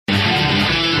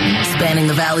spanning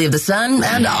the Valley of the Sun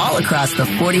and all across the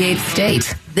 48th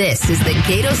state. This is the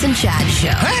Gaydos and Chad Show.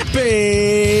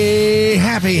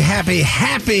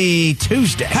 Happy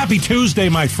Tuesday. Happy Tuesday,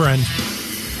 my friend.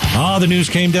 The news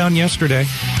came down yesterday.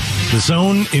 The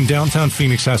zone in downtown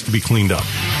Phoenix has to be cleaned up.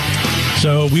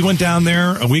 So we went down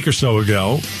there a week or so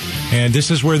ago, and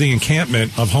this is where the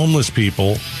encampment of homeless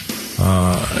people,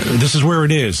 this is where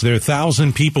it is. There are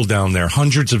 1,000 people down there,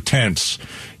 hundreds of tents.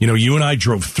 You know, you and I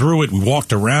drove through it. We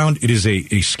walked around. It is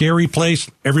a scary place.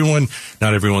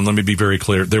 Not everyone, let me be very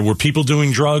clear. There were people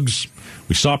doing drugs.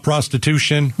 We saw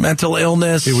prostitution. Mental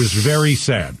illness. It was very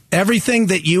sad. Everything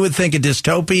that you would think a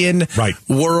dystopian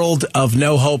world of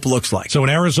no hope looks like. So an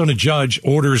Arizona judge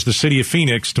orders the city of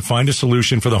Phoenix to find a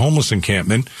solution for the homeless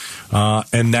encampment,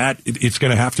 and that it's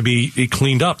going to have to be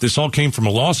cleaned up. This all came from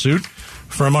a lawsuit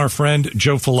from our friend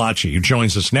Joe Falacci, who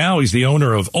joins us now. He's the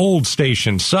owner of Old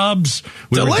Station Subs.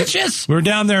 Delicious. We were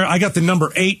down there. I got the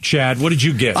number 8, Chad. What did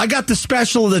you get? I got the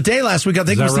special of the day last week. I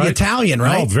think it was the Italian,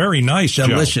 right? Oh, very nice,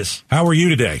 Delicious. Joe. How are you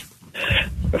today?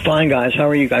 Fine, guys. How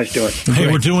are you guys doing?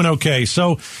 Hey, we're doing okay.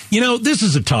 So, this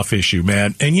is a tough issue,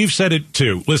 man. And you've said it,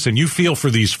 too. Listen, you feel for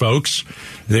these folks.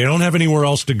 They don't have anywhere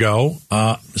else to go.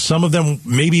 Some of them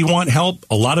maybe want help.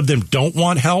 A lot of them don't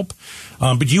want help.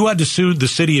 But you had to sue the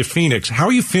city of Phoenix. How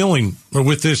are you feeling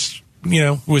with this,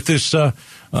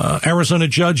 Arizona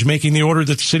judge making the order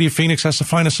that the city of Phoenix has to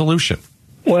find a solution?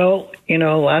 Well,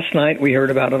 last night we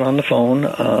heard about it on the phone.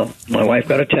 My wife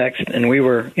got a text, and we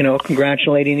were,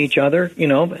 congratulating each other,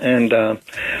 and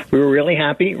we were really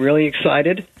happy, really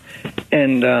excited.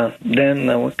 And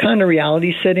then kind of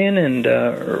reality set in, and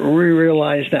we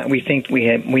realized that we think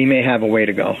we may have a way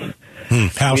to go.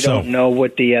 How we so? don't know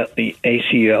what the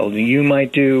ACLU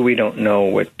might do. We don't know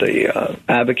what the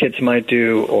advocates might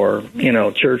do, or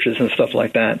churches and stuff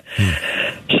like that.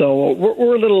 So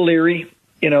we're a little leery.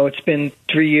 It's been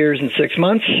 3 years and 6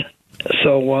 months,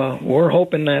 so we're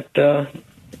hoping that at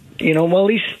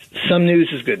least some news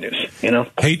is good news.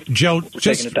 Hey, Joe,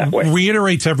 just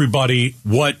reiterate to everybody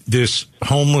what this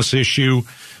homeless issue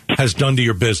has done to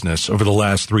your business over the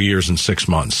last 3 years and 6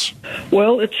 months.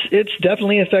 Well, it's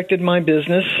definitely affected my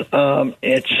business.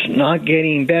 It's not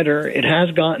getting better. It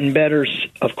has gotten better,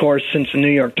 of course, since the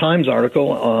New York Times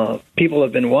article. People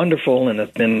have been wonderful and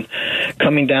have been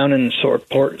coming down and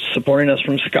supporting us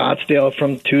from Scottsdale,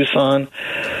 from Tucson.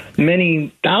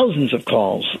 Many thousands of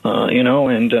calls,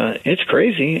 and it's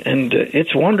crazy and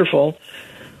it's wonderful.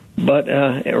 But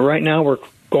right now we're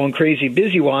going crazy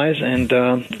busy-wise, and,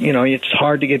 it's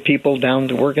hard to get people down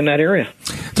to work in that area.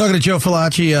 Talking to Joe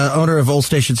Falacci, owner of Old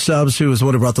Station Subs, who was the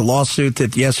one who brought the lawsuit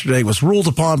that yesterday was ruled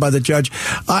upon by the judge.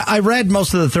 I read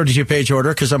most of the 32-page order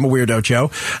because I'm a weirdo, Joe.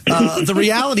 The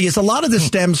reality is a lot of this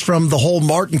stems from the whole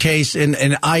Martin case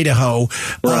in Idaho,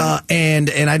 right. And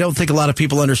I don't think a lot of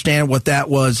people understand what that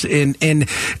was. And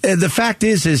the fact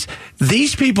is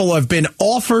these people have been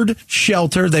offered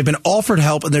shelter, they've been offered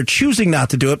help, and they're choosing not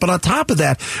to do it. But on top of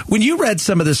that, when you read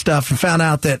some of this stuff and found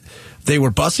out that they were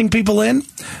busing people in,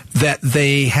 that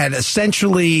they had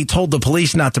essentially told the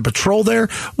police not to patrol there,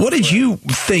 what did you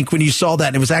think when you saw that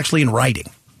and it was actually in writing?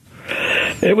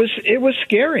 It was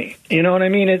scary. You know what I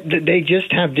mean? They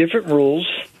just have different rules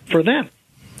for them.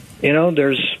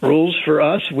 There's rules for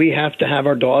us. We have to have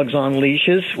our dogs on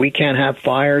leashes. We can't have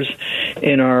fires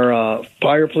in our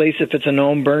fireplace if it's a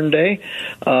known burn day.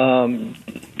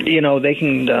 They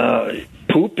can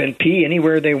poop and pee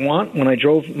anywhere they want. When I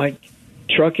drove my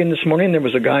truck in this morning, there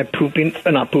was a guy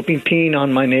peeing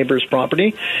on my neighbor's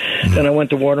property. Then I went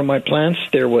to water my plants.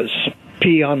 There was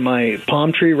pee on my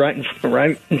palm tree right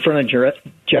in front of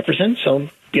Jefferson. So,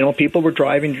 people were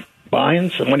driving by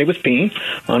and somebody was peeing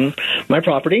on my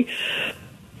property.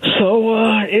 So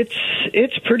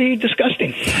it's pretty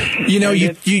disgusting.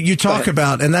 You talk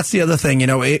about, and that's the other thing.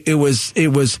 It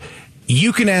was.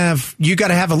 You got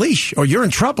to have a leash or you're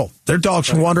in trouble. Their dogs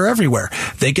can wander everywhere.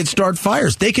 They can start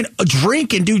fires. They can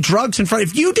drink and do drugs in front.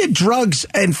 If you did drugs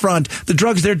in front, the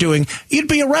drugs they're doing, you'd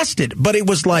be arrested. But it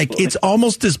was like, it's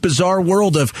almost this bizarre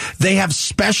world of they have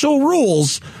special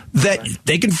rules that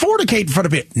they can fornicate in front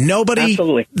of it. Nobody.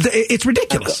 Absolutely. It's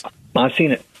ridiculous. I've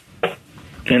seen it.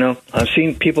 I've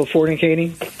seen people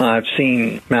fornicating. I've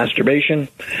seen masturbation.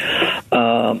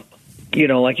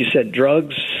 Like you said,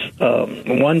 drugs.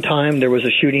 One time there was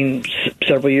a shooting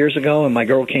several years ago, and my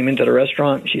girl came into the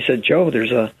restaurant. She said, "Joe,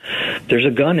 there's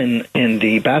a gun in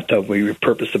the bathtub. We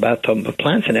repurposed the bathtub and put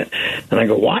plants in it." And I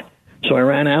go, "What?" So I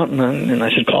ran out and I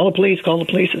said, "Call the police! Call the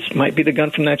police! It might be the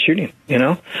gun from that shooting."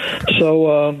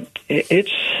 So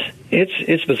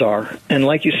it's bizarre. And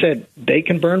like you said, they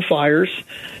can burn fires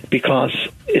because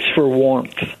it's for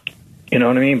warmth. You know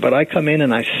what I mean? But I come in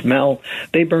and I smell,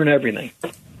 they burn everything.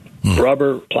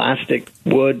 Rubber, plastic,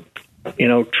 wood,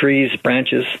 trees,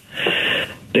 branches.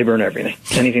 They burn everything.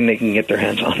 Anything they can get their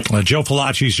hands on. Joe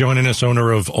Palacci's joining us,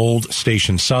 owner of Old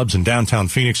Station Subs in downtown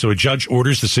Phoenix. So a judge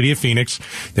orders the city of Phoenix.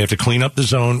 They have to clean up the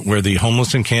zone where the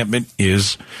homeless encampment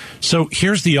is. So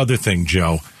here's the other thing,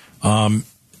 Joe.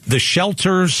 The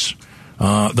shelters,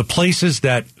 the places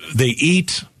that they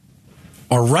eat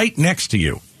are right next to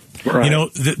you. Right.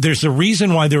 There's a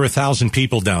reason why there are 1,000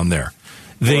 people down there.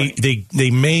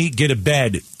 They may get a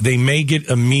bed. They may get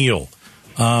a meal.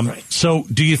 So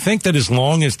do you think that as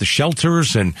long as the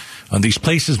shelters and these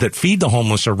places that feed the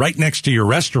homeless are right next to your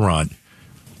restaurant,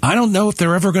 I don't know if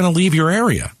they're ever going to leave your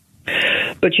area.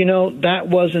 But, that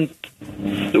wasn't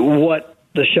what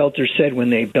the shelter said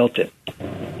when they built it.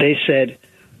 They said,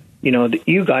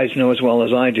 you guys know as well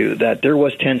as I do that there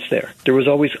was tents there. There was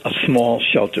always a small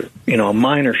shelter, a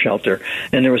minor shelter,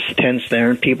 and there was tents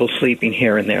there and people sleeping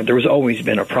here and there. There was always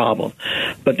been a problem.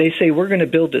 But they say we're going to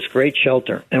build this great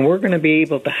shelter, and we're going to be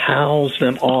able to house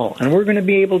them all, and we're going to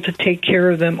be able to take care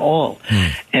of them all.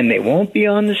 And they won't be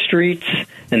on the streets,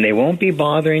 and they won't be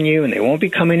bothering you, and they won't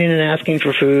be coming in and asking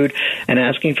for food and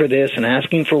asking for this and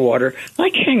asking for water.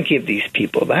 I can't give these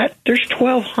people that. There's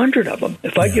 1,200 of them.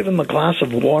 If I give them a glass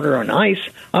of water on ice,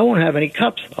 I won't have any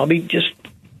cups. I'll be just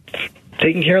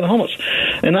taking care of the homeless.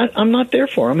 And I'm not there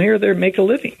for them. I'm here to make a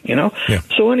living, Yeah.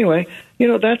 So anyway,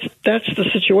 that's the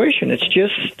situation.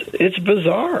 It's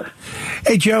bizarre.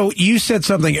 Hey, Joe, you said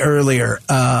something earlier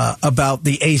about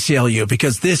the ACLU,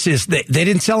 because they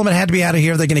didn't tell them it had to be out of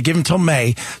here. They're going to give them till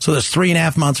May. So there's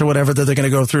 3.5 months or whatever that they're going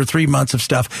to go through, 3 months of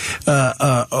stuff,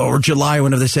 or July,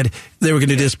 whenever they said they were going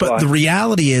to do this. But the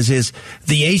reality is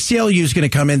the ACLU is going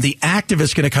to come in. The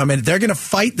activists going to come in. They're going to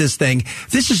fight this thing.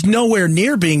 This is nowhere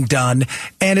near being done.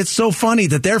 And it's so funny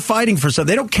that they're fighting for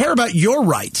something. They don't care about your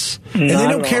rights. And they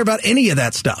don't care about any of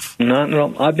that stuff. Not at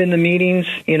all. I've been to meetings,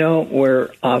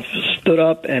 where I've stood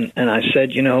up and I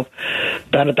said,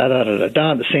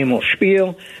 the same old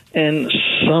spiel, and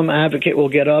some advocate will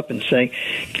get up and say,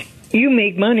 you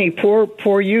make money,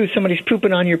 poor you, somebody's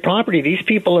pooping on your property. These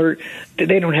people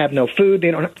they don't have no food.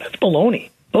 That's baloney.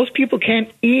 Those people can't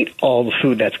eat all the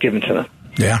food that's given to them.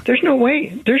 Yeah. There's no way.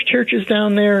 There's churches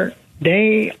down there.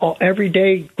 Every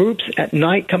day, groups at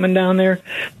night coming down there.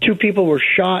 2 people were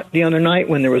shot the other night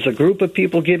when there was a group of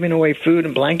people giving away food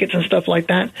and blankets and stuff like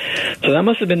that. So that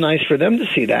must have been nice for them to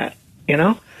see that.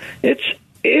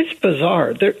 It's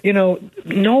bizarre.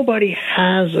 Nobody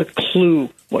has a clue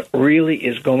what really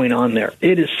is going on there.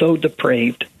 It is so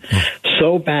depraved,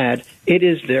 so bad. It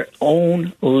is their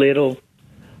own little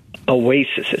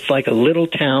oasis. It's like a little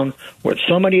town where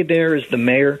somebody there is the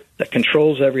mayor that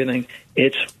controls everything.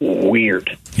 It's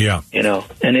weird. Yeah.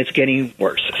 And it's getting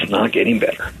worse. It's not getting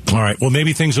better. All right. Well,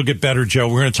 maybe things will get better, Joe.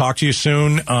 We're going to talk to you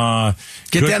soon. Get down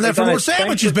there for more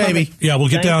sandwiches, baby. Yeah, we'll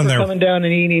get down there. Thanks for coming down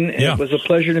and eating. Yeah. It was a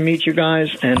pleasure to meet you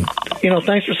guys. And,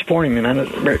 thanks for supporting me, man.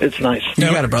 It's nice. You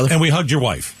got it, brother. And we hugged your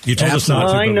wife. You told us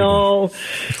not to. I know.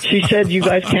 She said you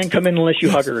guys can't come in unless you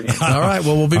hug her again. All right.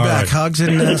 Well, we'll be back. Right. Hugs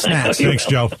and snaps. Thanks,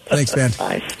 Joe. Thanks, man.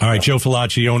 Bye. All right. Joe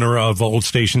Palacci, owner of Old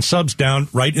Station Subs, down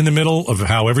right in the middle of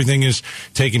how everything is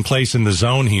taking place in the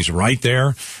zone. He's right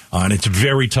there. And it's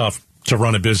very tough to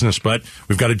run a business. But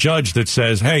we've got a judge that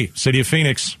says, hey, City of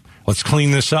Phoenix, let's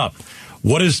clean this up.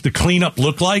 What does the cleanup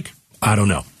look like? I don't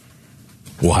know.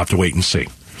 We'll have to wait and see.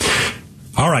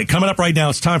 All right, coming up right now,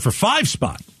 it's time for 5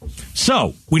 Spot.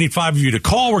 So we need 5 of you to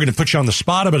call. We're going to put you on the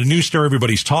spot about a news story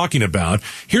everybody's talking about.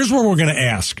 Here's what we're going to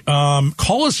ask.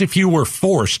 Call us if you were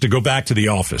forced to go back to the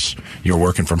office. You're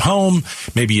working from home.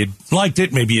 Maybe you liked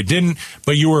it. Maybe you didn't.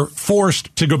 But you were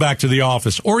forced to go back to the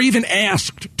office or even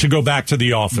asked to go back to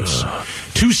the office.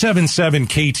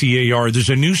 277-KTAR. There's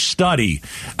a new study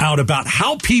out about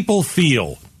how people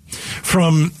feel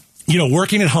from,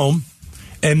 working at home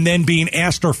and then being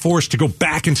asked or forced to go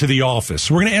back into the office.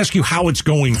 We're going to ask you how it's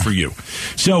going for you.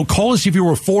 So call us if you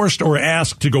were forced or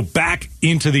asked to go back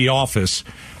into the office.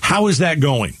 How is that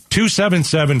going?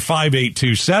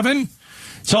 277-5827.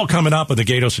 It's all coming up on the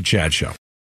Gaydos and Chad Show.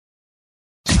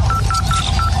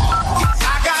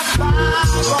 I got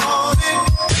 5 on it.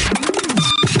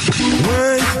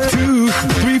 1, 2,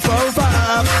 3, 4,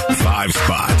 5. 5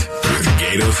 Spot with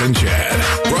Gaydos and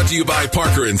Chad. Brought to you by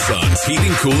Parker & Sons.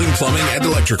 Heating, cooling, plumbing, and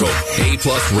electrical. A+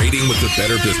 rating with the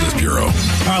Better Business Bureau.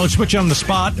 All right, let's put you on the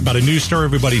spot about a news story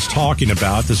everybody's talking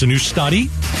about. There's a new study.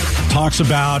 Talks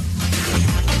about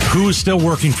who is still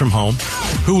working from home,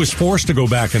 who is forced to go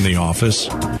back in the office,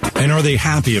 and are they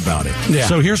happy about it? Yeah.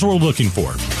 So here's what we're looking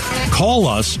for. Call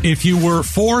us if you were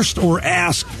forced or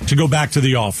asked to go back to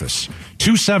the office.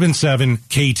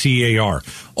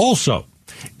 277-KTAR. Also,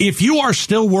 if you are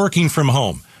still working from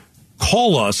home,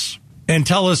 call us and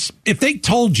tell us if they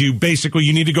told you basically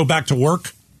you need to go back to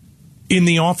work in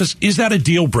the office, is that a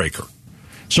deal breaker?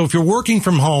 So if you're working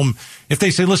from home, if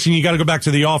they say, listen, you got to go back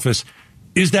to the office,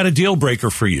 is that a deal breaker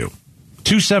for you?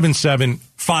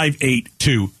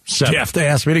 277-5827. Jeff, they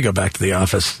asked me to go back to the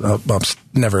office. Bumps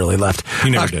never really left. He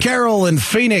never did. Carol in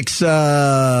Phoenix, you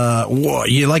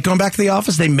like going back to the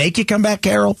office? They make you come back,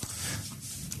 Carol?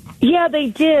 Yeah, they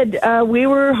did. We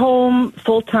were home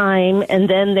full time, and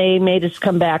then they made us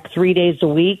come back 3 days a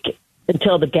week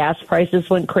until the gas prices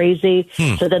went crazy.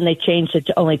 So then they changed it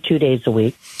to only 2 days a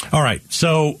week. All right.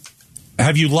 So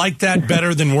have you liked that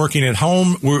better than working at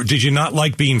home? Did you not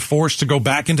like being forced to go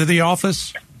back into the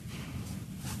office?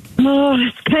 Oh,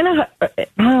 it's kind of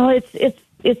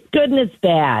it's good and it's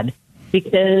bad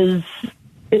because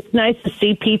it's nice to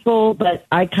see people, but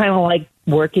I kind of like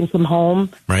working from home.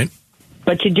 Right.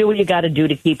 But you do what you got to do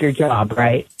to keep your job,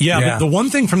 right? Yeah, but the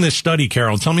one thing from this study,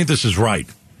 Carol, tell me if this is right.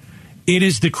 It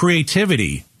is the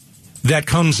creativity that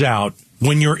comes out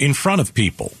when you're in front of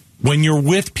people, when you're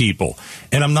with people,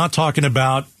 and I'm not talking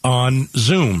about on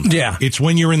Zoom. Yeah, it's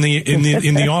when you're in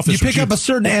the office. You pick up a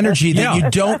certain energy that you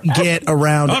don't get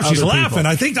around. Oh, she's other laughing.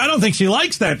 people. I don't think she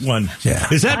likes that one. Yeah,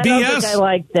 is that BS? I don't think I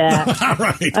like that. All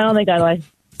right. I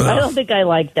don't think I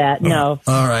like that. No.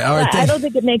 All right. I don't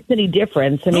think it makes any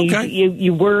difference. I mean,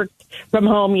 you work from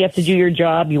home, you have to do your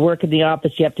job. You work in the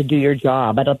office, you have to do your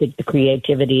job. I don't think the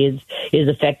creativity is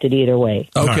affected either way.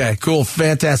 Okay, right. Cool.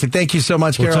 Fantastic. Thank you so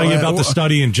much, Carol. We'll tell you about the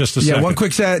study in just a second. Yeah, one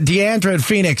quick Deandra in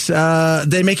Phoenix.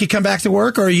 They make you come back to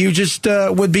work, or you just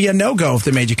would be a no-go if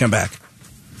they made you come back?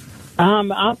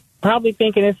 I'm probably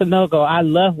thinking it's a no-go. I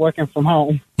love working from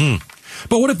home.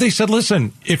 But what if they said,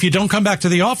 listen, if you don't come back to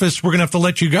the office, we're going to have to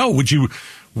let you go. Would you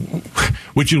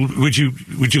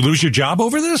lose your job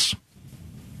over this?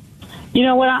 You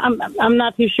know what? I'm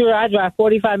not too sure. I drive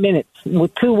 45 minutes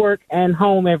to work and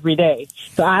home every day.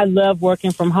 So I love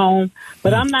working from home.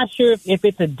 But I'm not sure if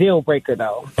it's a deal breaker,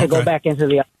 though, to go back into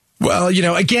the office. Well,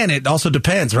 again, it also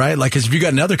depends, right? Like, 'cause if you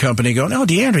got another company going, oh,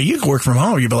 Deandra, you can work from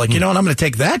home. You'd be like, you know what? I'm going to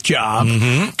take that job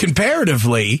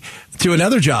comparatively to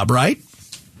another job, right?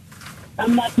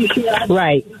 I'm not too sure.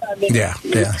 Right. Yeah.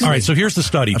 All right, so here's the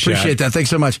study, Chad. Appreciate that. Thanks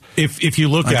so much. If you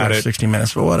look at it. 60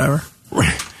 minutes, but whatever.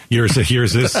 Here's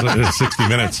this 60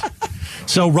 minutes.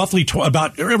 So roughly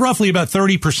about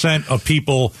 30% of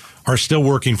people are still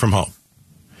working from home.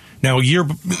 Now,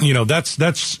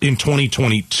 that's in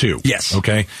 2022. Yes.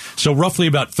 Okay. So roughly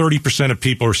about 30% of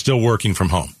people are still working from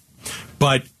home.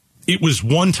 But it was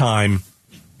one time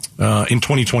in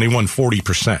 2021,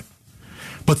 40%.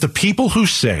 But the people who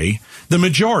say, the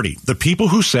majority, the people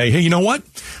who say, hey, you know what?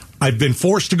 I've been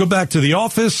forced to go back to the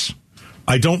office.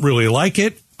 I don't really like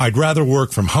it. I'd rather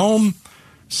work from home.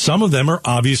 Some of them are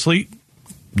obviously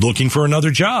looking for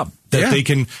another job that they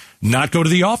can not go to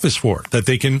the office for, that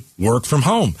they can work from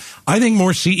home. I think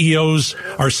more CEOs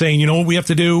are saying, you know what we have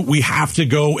to do? We have to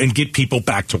go and get people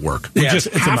back to work. We just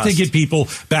have to get people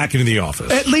back into the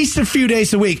office. At least a few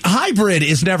days a week. Hybrid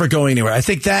is never going anywhere. I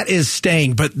think that is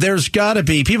staying, but there's got to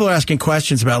be, people are asking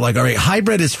questions about like, all right,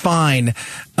 hybrid is fine,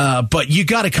 but you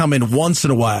got to come in once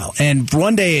in a while. And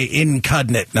one day isn't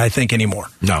cutting it, I think, anymore.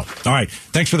 No. All right.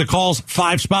 Thanks for the calls.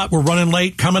 5 spot. We're running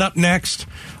late. Coming up next,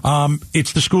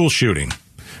 it's the school shooting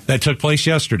that took place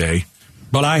yesterday,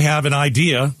 but I have an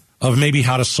idea of maybe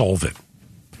how to solve it.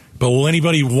 But will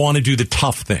anybody want to do the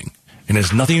tough thing? And it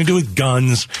has nothing to do with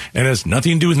guns, and it has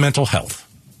nothing to do with mental health.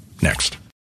 Next.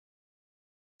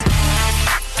 The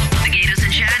Gaydos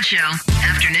and Chad Show,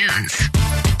 afternoons.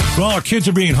 Well, our kids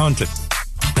are being hunted,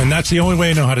 and that's the only way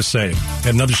I know how to say it.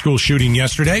 Had another school shooting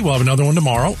yesterday. We'll have another one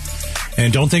tomorrow.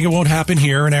 And don't think it won't happen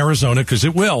here in Arizona, because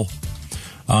it will.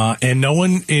 And no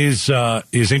one is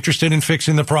interested in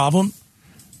fixing the problem.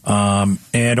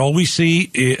 And all we see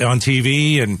on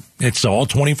TV, and it's all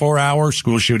 24-hour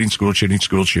school shooting.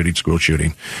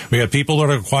 We have people that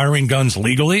are acquiring guns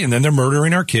legally, and then they're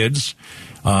murdering our kids.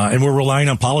 And we're relying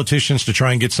on politicians to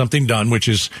try and get something done, which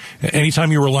is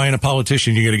anytime you rely on a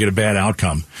politician, you're going to get a bad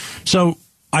outcome. So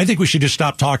I think we should just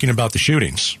stop talking about the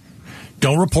shootings.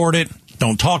 Don't report it.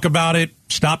 Don't talk about it.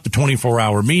 Stop the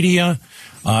 24-hour media.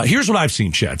 Here's what I've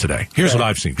seen, Chad, today. Here's what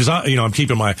I've seen. Because, I'm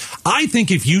keeping I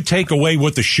think if you take away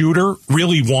what the shooter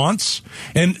really wants,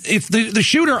 and if the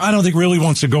shooter, I don't think really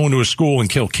wants to go into a school and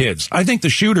kill kids. I think the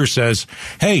shooter says,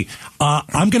 hey,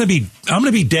 I'm going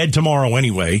to be dead tomorrow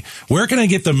anyway. Where can I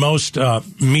get the most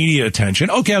media attention?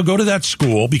 Okay, I'll go to that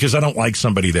school because I don't like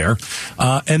somebody there.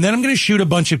 And then I'm going to shoot a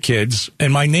bunch of kids,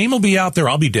 and my name will be out there.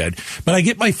 I'll be dead. But I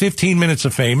get my 15 minutes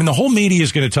of fame, and the whole media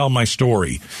is going to tell my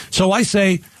story. So I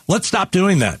say, let's stop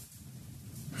doing that.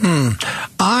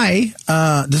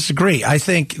 I disagree. I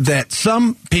think that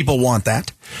some people want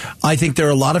that. I think there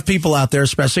are a lot of people out there,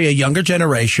 especially a younger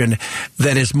generation,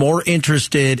 that is more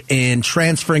interested in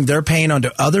transferring their pain onto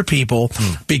other people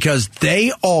because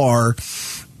they are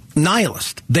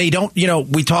nihilist. They don't,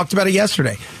 we talked about it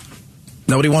yesterday.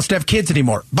 Nobody wants to have kids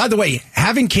anymore. By the way,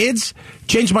 having kids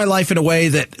changed my life in a way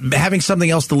that having something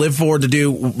else to live for, to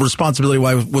do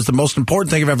responsibility-wise, was the most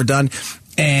important thing I've ever done.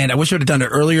 And I wish I would have done it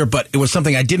earlier, but it was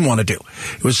something I didn't want to do.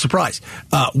 It was a surprise.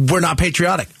 We're not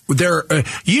patriotic.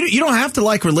 You don't have to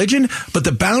like religion, but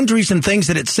the boundaries and things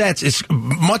that it sets is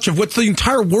much of what the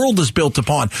entire world is built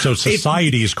upon. So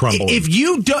society is crumbling.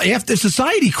 If the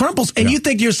society crumbles and you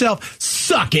think to yourself,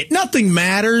 suck it, nothing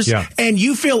matters, and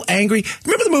you feel angry.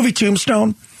 Remember the movie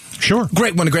Tombstone? Sure.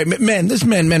 Great one. Men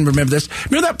remember this.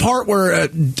 Remember that part where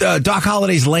Doc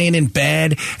Holliday's laying in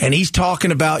bed and he's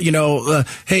talking about,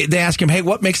 hey, they ask him, hey,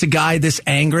 what makes a guy this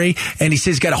angry? And he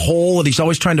says he's got a hole and he's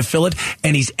always trying to fill it.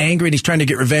 And he's angry and he's trying to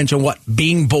get revenge on what?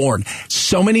 Being born.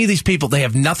 So many of these people, they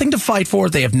have nothing to fight for.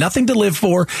 They have nothing to live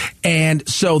for. And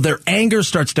so their anger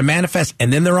starts to manifest.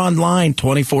 And then they're online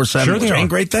 24/7. Sure, which ain't a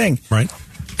great thing. Right.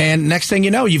 And next thing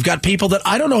you know, you've got people that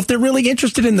I don't know if they're really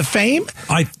interested in the fame.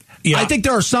 I think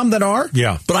there are some that are,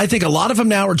 but I think a lot of them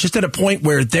now are just at a point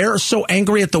where they're so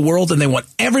angry at the world and they want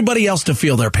everybody else to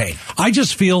feel their pain. I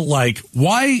just feel like,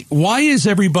 why is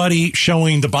everybody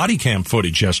showing the body cam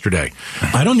footage yesterday?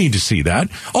 I don't need to see that.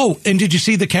 Oh, and did you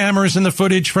see the cameras and the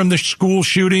footage from the school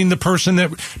shooting, the person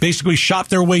that basically shot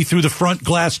their way through the front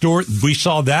glass door? We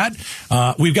saw that.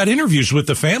 We've got interviews with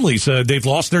the families. They've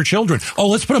lost their children. Oh,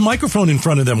 let's put a microphone in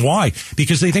front of them. Why?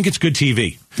 Because they think it's good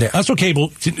TV. Yeah. That's what cable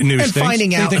news thinks. And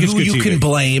finding out who you can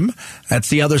blame, that's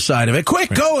the other side of it.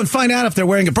 Quick, go and find out if they're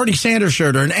wearing a Bernie Sanders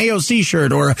shirt or an AOC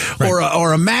shirt or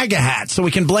a MAGA hat so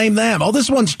we can blame them. Oh, this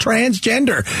one's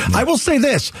transgender. I will say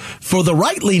this. For the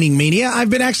right-leaning media, I've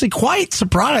been actually quite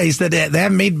surprised that they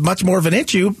haven't made much more of an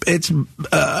issue. It's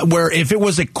where if it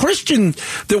was a Christian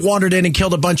that wandered in and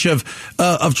killed a bunch of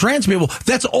trans people,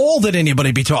 that's all that anybody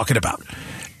would be talking about.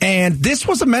 And this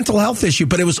was a mental health issue,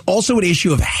 but it was also an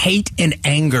issue of hate and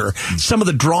anger. Some of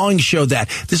the drawings showed that.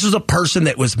 This was a person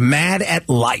that was mad at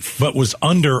life. But was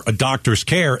under a doctor's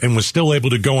care and was still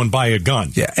able to go and buy a gun.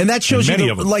 Yeah, and that shows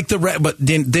you, but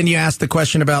then you ask the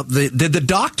question about, did the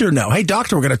doctor know? Hey,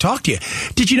 doctor, we're going to talk to you.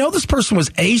 Did you know this person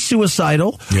was A,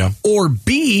 suicidal, or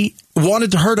B,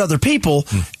 wanted to hurt other people?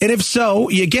 And if so,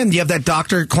 you have that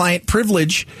doctor-client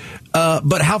privilege.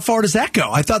 But how far does that go?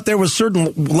 I thought there was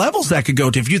certain levels that could go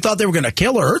to. If you thought they were going to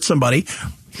kill or hurt somebody,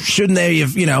 shouldn't they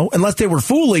have, unless they were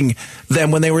fooling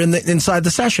them when they were inside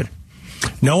the session?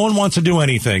 No one wants to do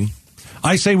anything.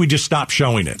 I say we just stop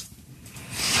showing it.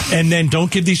 And then don't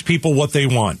give these people what they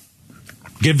want.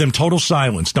 Give them total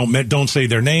silence. Don't say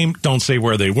their name. Don't say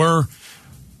where they were.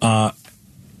 And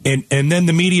then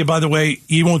the media, by the way,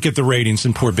 you won't get the ratings,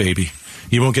 and poor baby.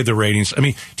 You won't get the ratings. I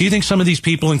mean, do you think some of these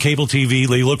people in cable TV,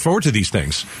 they look forward to these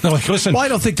things? They're like, listen. Well, I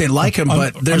don't think they like them,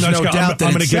 but there's no doubt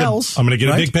that it sells. I'm going to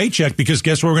get a big paycheck because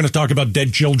guess what? We're going to talk about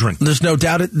dead children. There's no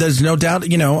doubt. And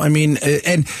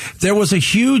there was a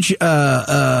huge,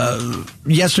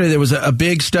 yesterday there was a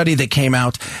big study that came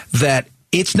out that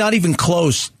it's not even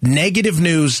close. Negative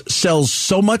news sells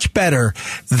so much better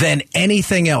than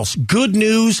anything else. Good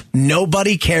news,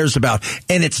 nobody cares about.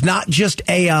 And it's not just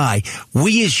AI.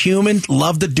 We as humans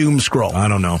love the doom scroll. I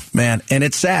don't know. Man, and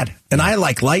it's sad. And I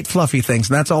like light, fluffy things,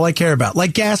 and that's all I care about.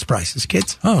 Like gas prices,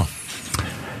 kids. Oh.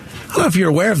 I don't know if you're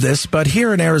aware of this, but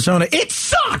here in Arizona, it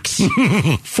sucks.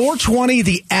 $4.20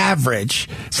 the average.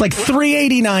 It's like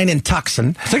 $3.89 in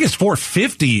Tucson. I think it's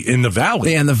 $4.50 in the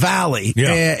Valley. Yeah, in the Valley.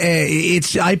 Yeah.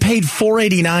 I paid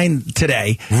 $4.89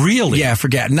 today. Really? Yeah,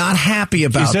 forget. Not happy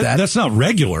about that. That's not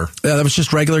regular. That was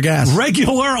just regular gas.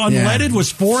 Regular unleaded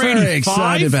was $4.85? Very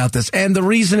excited about this. And the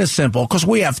reason is simple, because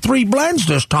we have 3 blends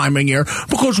this time of year,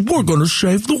 because we're going to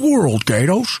save the world,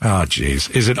 Gaydos. Oh, jeez.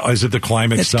 Is it the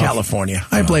climate stuff? It's California.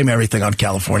 I blame everything on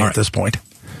California at this point.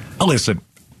 Listen,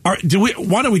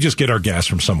 Why don't we just get our gas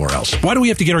from somewhere else? Why do we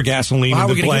have to get our gasoline in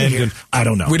the blend? And, I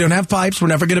don't know. We don't have pipes. We're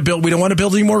never going to build. We don't want to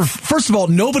build anymore. First of all,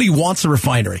 nobody wants a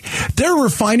refinery. There are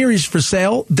refineries for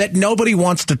sale that nobody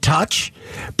wants to touch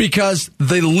because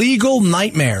the legal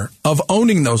nightmare of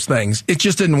owning those things, it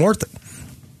just isn't worth it.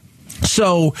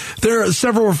 So there are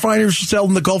several refineries for sale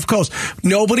in the Gulf Coast.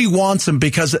 Nobody wants them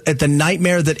because of the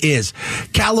nightmare that is.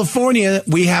 California,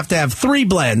 we have to have 3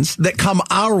 blends that come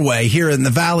our way here in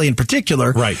the Valley in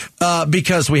particular. Right.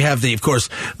 Because we have of course,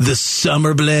 the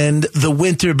summer blend, the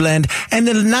winter blend, and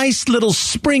the nice little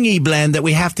springy blend that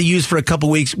we have to use for a couple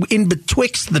weeks in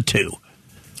betwixt the two.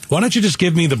 Why don't you just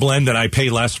give me the blend that I pay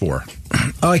less for?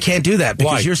 Oh, I can't do that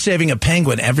because you're saving a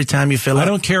penguin every time you fill up. I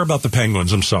don't care about the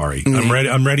penguins. I'm sorry.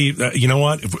 I'm ready. You know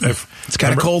what? If it's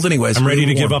kind of cold anyways. I'm ready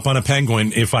to give up on a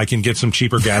penguin if I can get some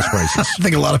cheaper gas prices. I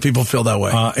think a lot of people feel that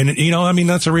way. And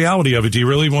that's a reality of it. Do you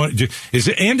really want?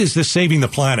 Is this saving the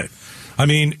planet? I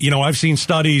mean, I've seen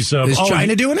studies of... Is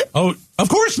China doing it? Oh, of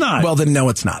course not. Well, then no,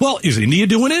 it's not. Well, is India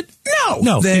doing it?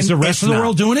 No. Is the rest of the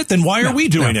world doing it? Then why are we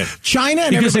doing it? China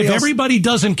and because everybody if else... everybody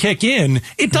doesn't kick in,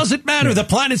 it doesn't matter. The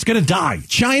planet's going to die.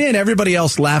 China and everybody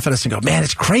else laugh at us and go, man,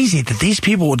 it's crazy that these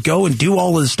people would go and do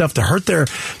all of this stuff to hurt their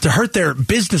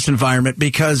business environment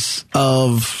because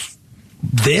of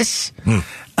this.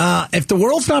 If the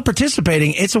world's not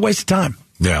participating, it's a waste of time.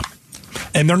 Yeah.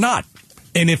 And they're not.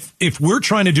 And if we're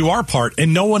trying to do our part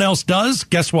and no one else does,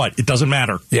 guess what? It doesn't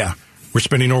matter. Yeah. We're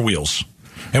spinning our wheels.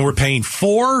 And we're paying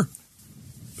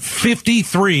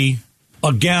 $4.53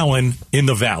 a gallon in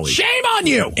the Valley. Shame on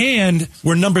you. And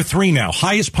we're number 3 now.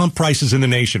 Highest pump prices in the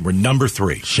nation. We're number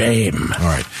 3. Shame. All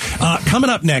right. Coming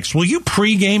up next, will you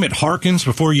pregame at Harkins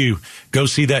before you go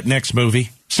see that next movie?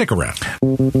 Stick around.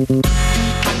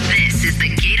 This is the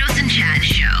Gaydos and Chad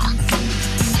Show.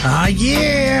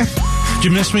 Yeah. Did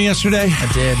you miss me yesterday?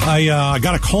 I did. I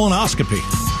got a colonoscopy.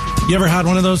 You ever had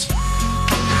one of those?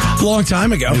 A long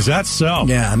time ago. Is that so?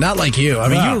 Yeah, not like you. I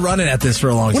mean, you were running at this for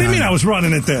a long time. What do you mean I was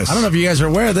running at this? I don't know if you guys are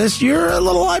aware of this. You're a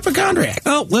little hypochondriac.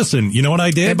 Oh, listen, you know what I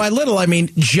did? And by little, I mean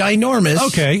ginormous.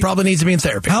 Okay. Probably needs to be in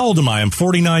therapy. How old am I? I'm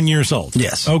 49 years old.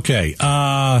 Yes. Okay.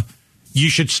 You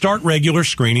should start regular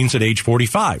screenings at age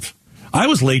 45. I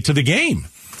was late to the game.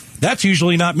 That's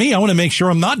usually not me. I want to make sure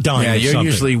I'm not dying. Yeah, you're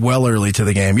usually well early to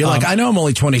the game. You're like, I know I'm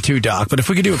only 22, Doc, but if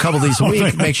we could do a couple of these a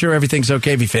week, make sure everything's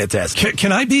okay, be fantastic.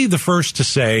 Can I be the first to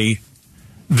say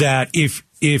that if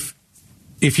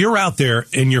you're out there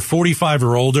and you're 45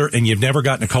 or older and you've never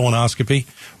gotten a colonoscopy,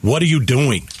 what are you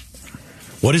doing?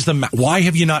 Why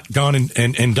have you not gone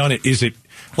and done it? Is it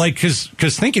like,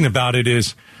 because thinking about it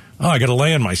is, I got to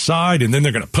lay on my side, and then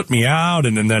they're going to put me out,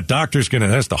 and then that doctor's going to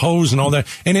has the hose and all that.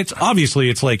 And it's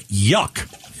like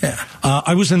yuck. Yeah.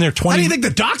 I was in there 20. How do you think the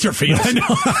doctor feels? I know.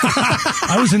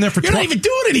 I was in there for. You're not even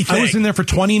doing anything. I was in there for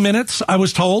 20 minutes. I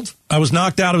was told I was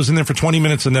knocked out. I was in there for 20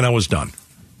 minutes, and then I was done.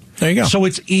 There you go. So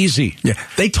it's easy. Yeah,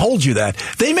 they told you that.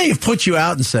 They may have put you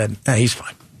out and said, he's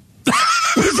fine.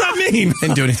 What does that mean?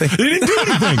 Didn't do anything. They didn't do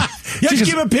anything. Just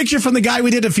give a picture from the guy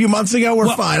we did a few months ago.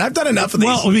 We're fine. I've done enough of these.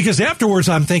 Well, because afterwards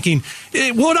I'm thinking,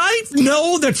 would I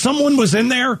know that someone was in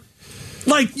there?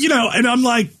 And I'm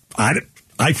like, I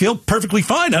feel perfectly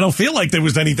fine. I don't feel like there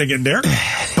was anything in there.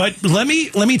 But let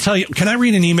me tell you, can I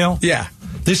read an email? Yeah.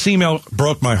 This email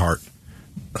broke my heart.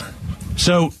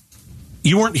 So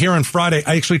you weren't here on Friday.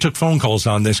 I actually took phone calls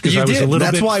on this because I was a little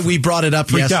That's why we brought it up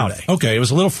freaked yesterday. Out. Okay, I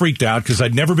was a little freaked out because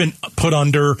I'd never been put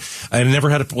under. I never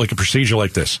had a procedure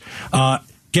like this.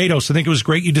 Gaydos, I think it was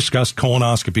great you discussed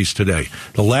colonoscopies today.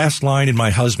 The last line in my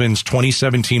husband's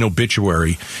 2017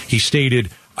 obituary, he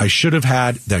stated, I should have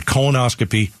had that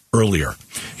colonoscopy earlier.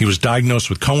 He was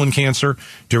diagnosed with colon cancer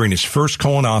during his first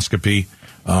colonoscopy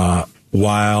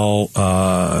while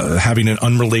having an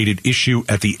unrelated issue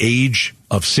at the age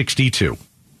of 62.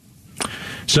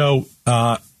 So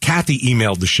Kathy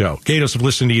emailed the show. Gaydos, have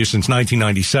listened to you since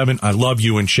 1997. I love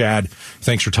you and Chad.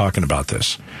 Thanks for talking about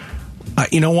this.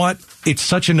 You know what? It's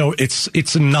such a no.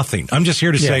 It's a nothing. I'm just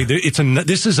here to say that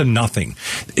this is a nothing.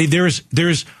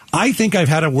 I think I've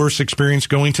had a worse experience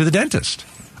going to the dentist.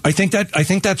 I think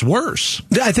that's worse.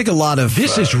 I think a lot of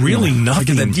this is really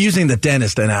nothing. Using the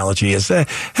dentist analogy is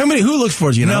who looks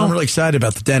for you? I'm really excited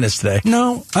about the dentist today.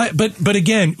 No, but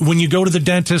again, when you go to the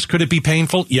dentist, could it be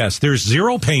painful? Yes, there's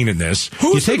zero pain in this.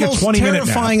 Who's you take the most a 20-minute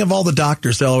terrifying nap. Of all the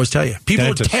doctors? They'll always tell you people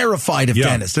are terrified of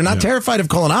dentists. They're not terrified of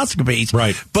colonoscopies,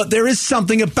 right? But there is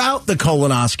something about the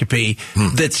colonoscopy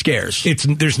that scares.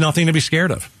 There's nothing to be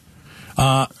scared of.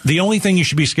 The only thing you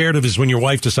should be scared of is when your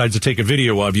wife decides to take a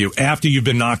video of you after you've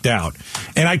been knocked out.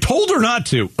 And I told her not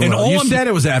to. And you said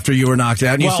it was after you were knocked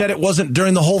out. And you said it wasn't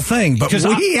during the whole thing. But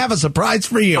we have a surprise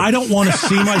for you. I don't want to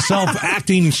see myself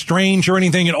acting strange or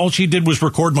anything. And all she did was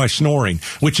record my snoring,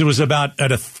 which was about at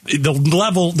the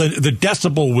level, the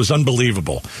decibel was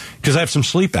unbelievable because I have some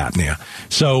sleep apnea.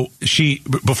 So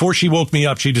before she woke me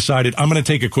up, she decided, I'm going to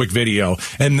take a quick video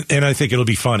and I think it'll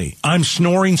be funny. I'm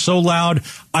snoring so loud.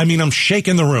 I mean, I'm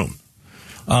shaking the room.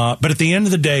 But at the end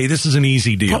of the day, this is an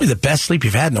easy deal. Probably the best sleep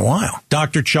you've had in a while.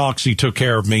 Dr. Chalksey took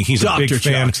care of me. He's a big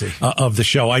fan of the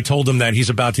show. I told him that he's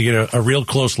about to get a real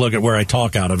close look at where I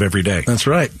talk out of every day. That's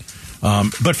right.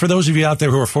 But for those of you out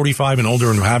there who are 45 and older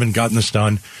and who haven't gotten this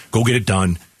done, go get it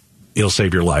done. It'll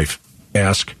save your life.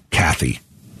 Ask Kathy.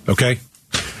 Okay?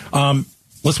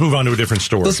 Let's move on to a different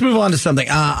story. Let's move on to something.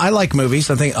 I like movies.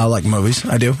 I like movies.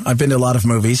 I do. I've been to a lot of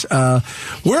movies.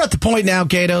 We're at the point now,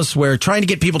 Gaydos, where trying to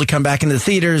get people to come back into the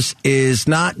theaters is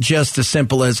not just as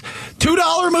simple as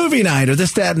 $2 movie night or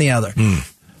this, that, and the other.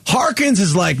 Harkins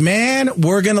is like, man,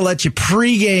 we're going to let you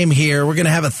pregame here. We're going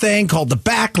to have a thing called the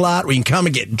back lot where you can come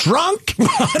and get drunk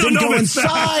and go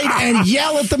inside and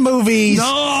yell at the movies.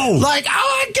 No. Like,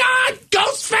 oh, my God,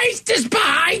 Ghostface is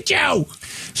behind you.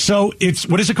 So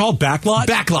what is it called? Backlot?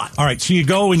 Backlot. All right. So you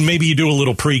go and maybe you do a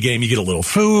little pregame. You get a little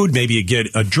food. Maybe you get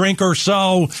a drink or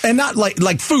so. And not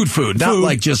like food. Not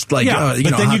like just like,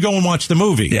 but then you go and watch the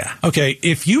movie. Yeah. Okay.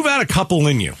 If you've had a couple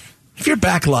in you. If you're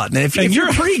backlotting, if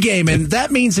you're pre-gaming,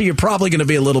 that means that you're probably going to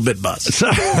be a little bit buzzed.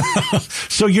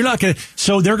 So you're not going to.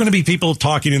 So there are going to be people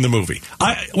talking in the movie.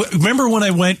 I remember when I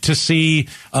went to see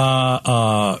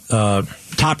Top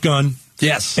Gun.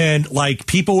 Yes. And like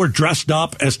people were dressed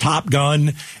up as Top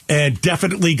Gun and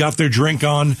definitely got their drink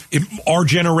on. Our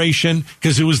generation,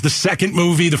 because it was the second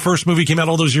movie. The first movie came out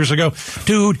all those years ago.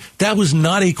 Dude, that was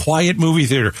not a quiet movie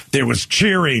theater. There was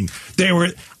cheering.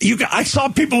 I saw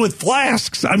people with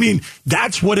flasks. I mean,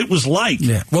 that's what it was like.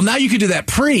 Yeah. Well, now you can do that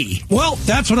pre. Well,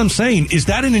 that's what I'm saying. Is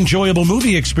that an enjoyable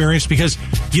movie experience? Because,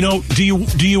 do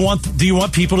you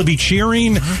want people to be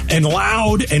cheering and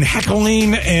loud and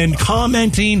heckling and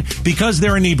commenting because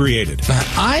they're inebriated?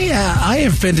 I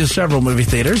have been to several movie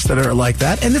theaters that are like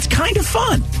that, and it's kind of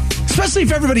fun, especially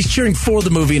if everybody's cheering for the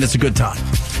movie and it's a good time.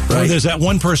 Right? Well, there's that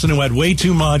one person who had way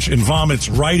too much and vomits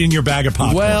right in your bag of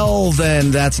popcorn. Well, then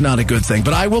that's not a good thing.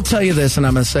 But I will tell you this, and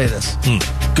I'm going to say this.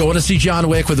 Going to see John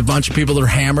Wick with a bunch of people that are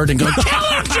hammered and going, kill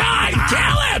him, John!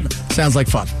 Kill him! Sounds like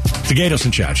fun. The Gaydos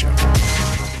and Chad Show.